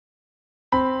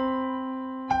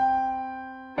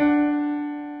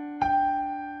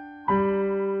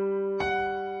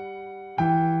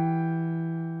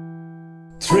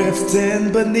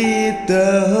drifting beneath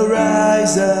the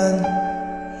horizon.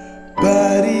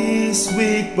 Body's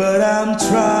weak, but I'm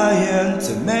trying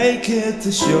to make it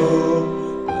to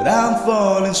shore. But I'm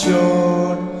falling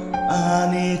short, I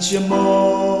need you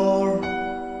more.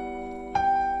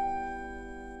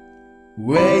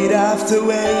 Wave after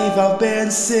wave I've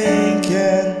been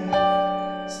sinking,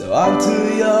 so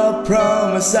onto your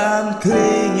promise I'm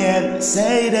clinging.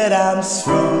 Say that I'm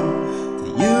strong, to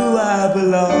you I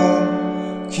belong.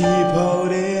 Keep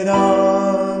holding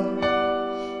on.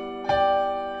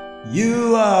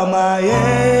 You are my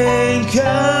anchor,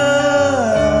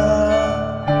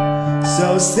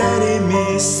 so steady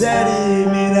me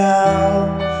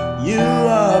now. You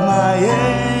are my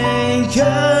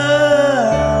anchor,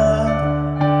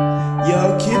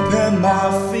 you're keeping my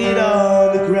feet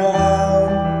on the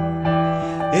ground.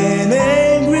 In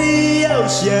angry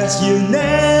oceans you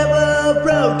never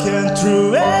broken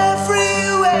through every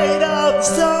weight of the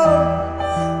storm.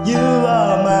 You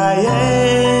are my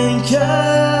anchor,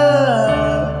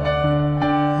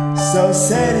 so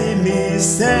steady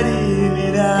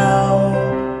me now.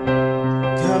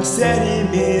 Come steady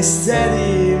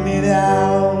me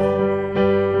now.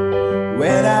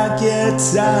 When I get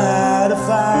tired of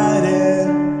fighting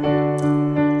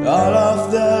all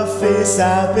of the fears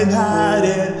I've been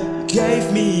hiding, you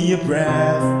gave me a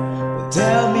breath, but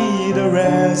tell me the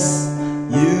rest.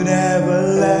 You never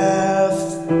left.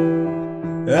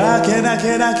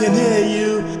 I can hear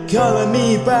you calling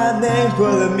me by name,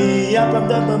 pulling me up. I'm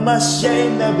done with my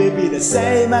shame, never be the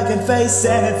same. I can face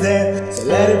anything, so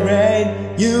let it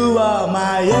rain. You are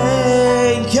my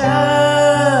anchor,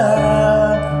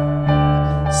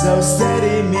 so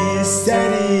steady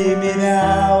me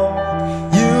now.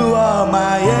 You are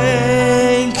my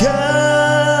anchor,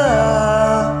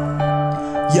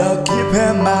 you're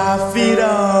keeping my feet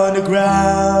on the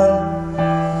ground.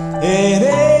 In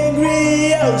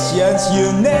angry oceans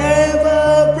you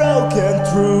never broken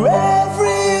through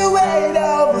every weight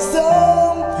of the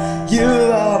storm.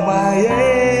 You are my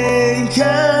anchor,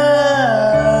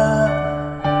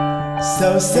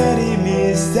 so steady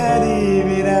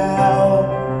me now.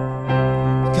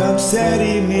 Come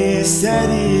steady me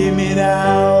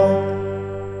now.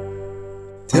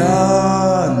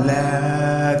 Don't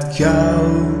let go,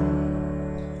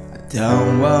 I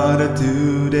don't wanna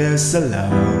do this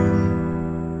alone.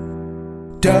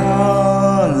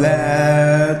 Don't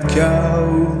let go,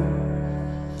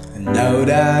 I know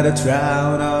that I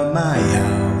drown on my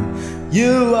own.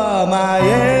 You are my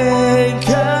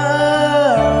anchor,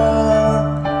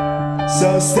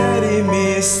 so steady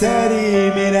me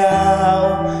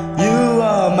now. You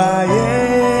are my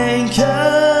anchor,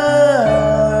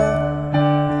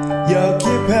 you're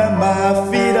keeping my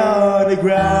feet on the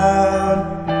ground.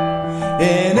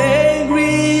 In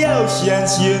angry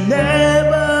oceans you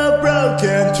never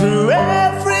broken through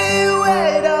every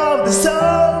weight of the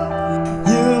storm.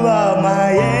 You are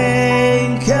my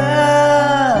anchor,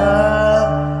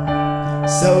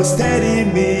 so steady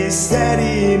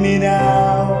me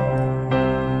now.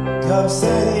 Come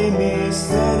steady me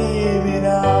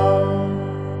now.